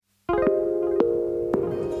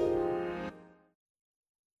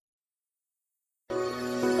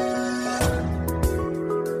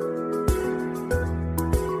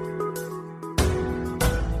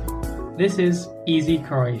This is Easy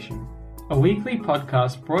Croatian, a weekly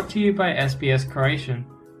podcast brought to you by SBS Croatian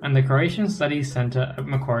and the Croatian Studies Centre at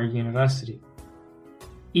Macquarie University.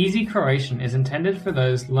 Easy Croatian is intended for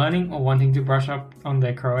those learning or wanting to brush up on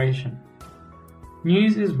their Croatian.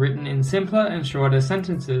 News is written in simpler and shorter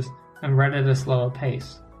sentences and read at a slower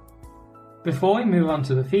pace. Before we move on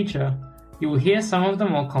to the feature, you will hear some of the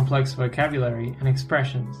more complex vocabulary and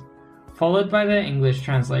expressions, followed by their English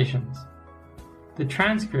translations. The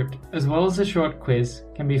transcript, as well as a short quiz,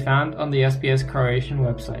 can be found on the SBS Croatian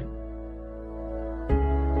website.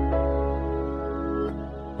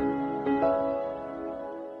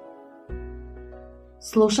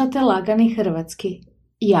 Slušate Lagani hrvatski.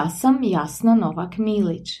 Ja sam Jasna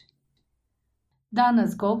Novak-Milić.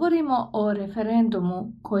 Danas govorimo o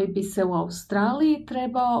referendumu koji bi se u Australiji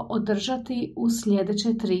trebao održati u sljedeće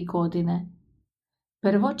 3 godine.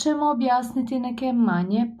 Prvo ćemo objasniti neke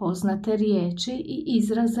manje poznate riječi i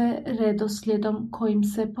izraze redoslijedom kojim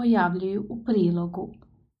se pojavljuju u prilogu.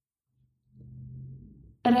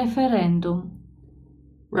 Referendum.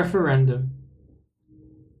 Referendum.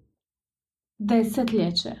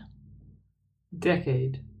 Desetljeće.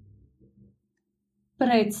 Decade.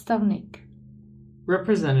 Predstavnik.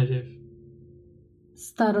 Representative.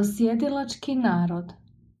 Starosjedilački narod.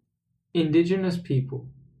 Indigenous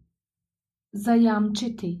people.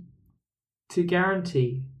 Zajamčiti. To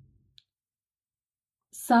guarantee.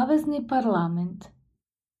 Savezni parlament.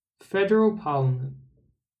 Federal Parliament.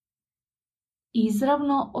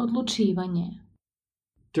 Izravno odlučivanje.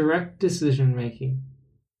 Direct decision making.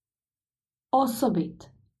 Osobit.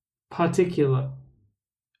 Particular.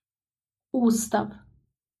 Ustav.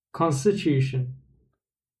 Constitution.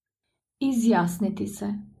 Izjasniti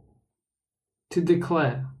se. To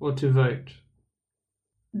declare or to vote.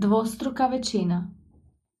 Dvostruka većina.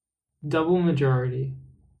 Double majority.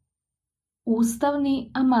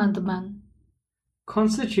 Ustavni amandman.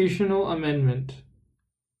 Constitutional amendment.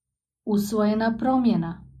 Usvojena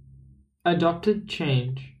promjena. Adopted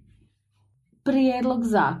change. Prijedlog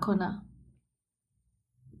zakona.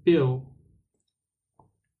 Bill.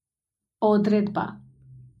 Odredba.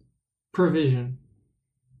 Provision.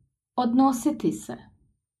 Odnositi se.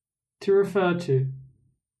 To refer to.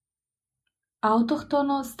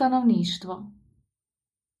 Autohtono stanovništvo.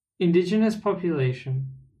 Indigenous population.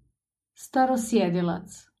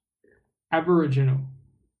 Starosjedilac. Aboriginal.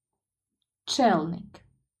 Čelnik.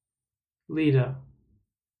 Leader.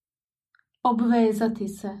 Obvezati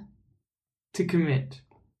se. To commit.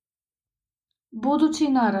 Budući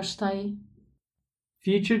naraštaji.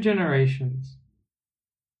 Future generations.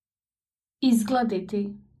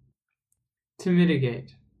 Izgladiti. To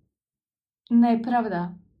mitigate.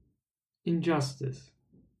 Nepravda. Injustice.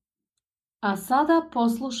 A sada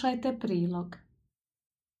poslušajte prilog.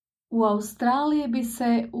 U Australiji bi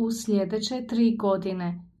se u sljedeće 3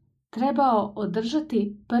 godine trebao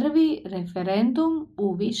održati prvi referendum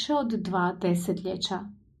u više od 2 desetljeća.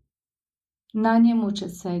 Na njemu će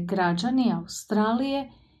se građani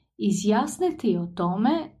Australije izjasniti o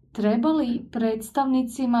tome treba li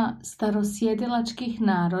predstavnicima starosjedilačkih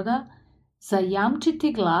naroda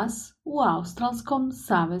zajamčiti glas u Australskom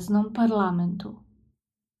saveznom parlamentu.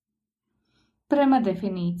 Prema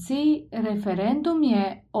definiciji, referendum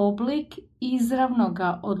je oblik izravnog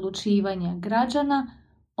odlučivanja građana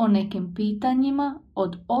o nekim pitanjima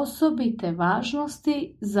od osobite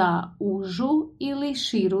važnosti za užu ili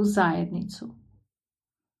širu zajednicu.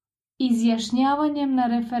 Izjašnjavanjem na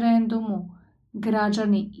referendumu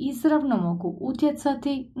građani izravno mogu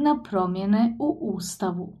utjecati na promjene u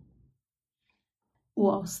Ustavu. U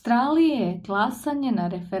Australiji je glasanje na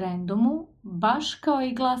referendumu, baš kao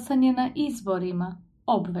i glasanje na izborima,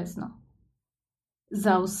 obvezno.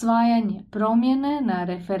 Za usvajanje promjene na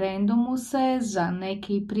referendumu se za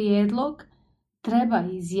neki prijedlog treba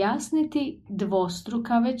izjasniti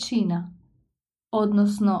dvostruka većina,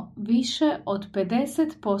 odnosno više od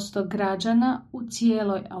 50% građana u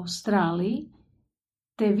cijeloj Australiji,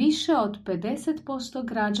 te više od 50%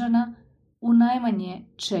 građana u najmanje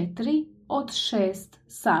 4 od 6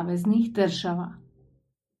 saveznih država.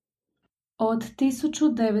 Od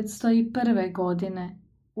 1901. godine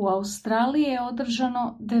u Australiji je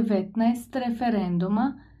održano 19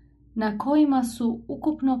 referenduma na kojima su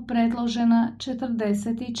ukupno predložena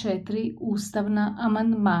 44 ustavna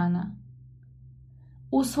amandmana.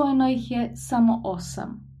 Usvojeno ih je samo 8.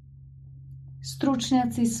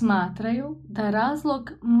 Stručnjaci smatraju da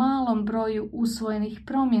razlog malom broju usvojenih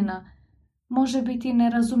promjena može biti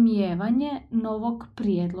nerazumijevanje novog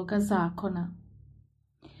prijedloga zakona.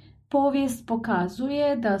 Povijest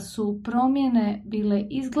pokazuje da su promjene bile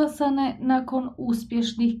izglasane nakon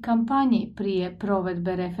uspješnih kampanji prije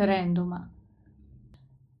provedbe referenduma.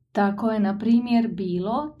 Tako je, na primjer,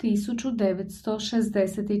 bilo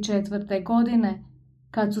 1964. godine,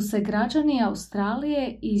 kad su se građani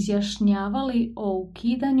Australije izjašnjavali o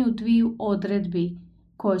ukidanju dviju odredbi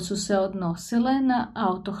koje su se odnosile na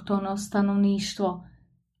autohtono stanovništvo,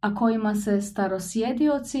 a kojima se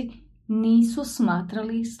starosjedioci nisu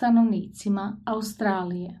smatrali stanovnicima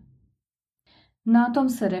Australije. Na tom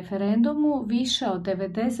se referendumu više od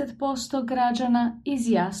 90% građana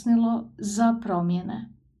izjasnilo za promjene.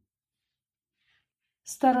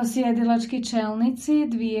 Starosjedilački čelnici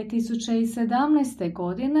 2017.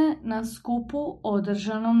 godine na skupu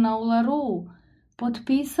održanom na Ularuu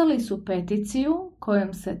potpisali su peticiju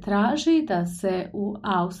kojom se traži da se u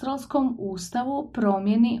australskom ustavu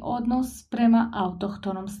promijeni odnos prema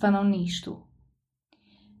autohtonom stanovništvu.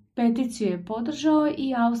 Peticiju je podržao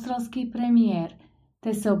i australski premijer,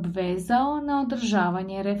 te se obvezao na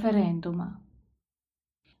održavanje referenduma.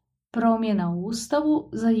 Promjena u ustavu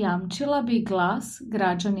zajamčila bi glas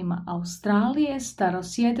građanima Australije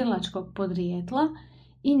starosjedilačkog podrijetla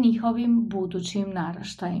i njihovim budućim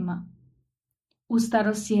naraštajima. U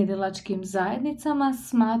starosjedilačkim zajednicama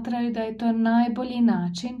smatraju da je to najbolji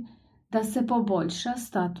način da se poboljša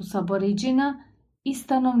status aboriđina i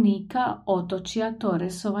stanovnika otočja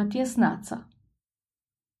Torresova tjesnaca.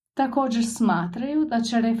 Također smatraju da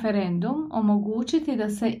će referendum omogućiti da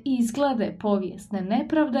se izglade povijesne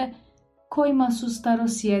nepravde kojima su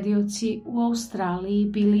starosjedioci u Australiji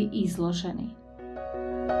bili izloženi.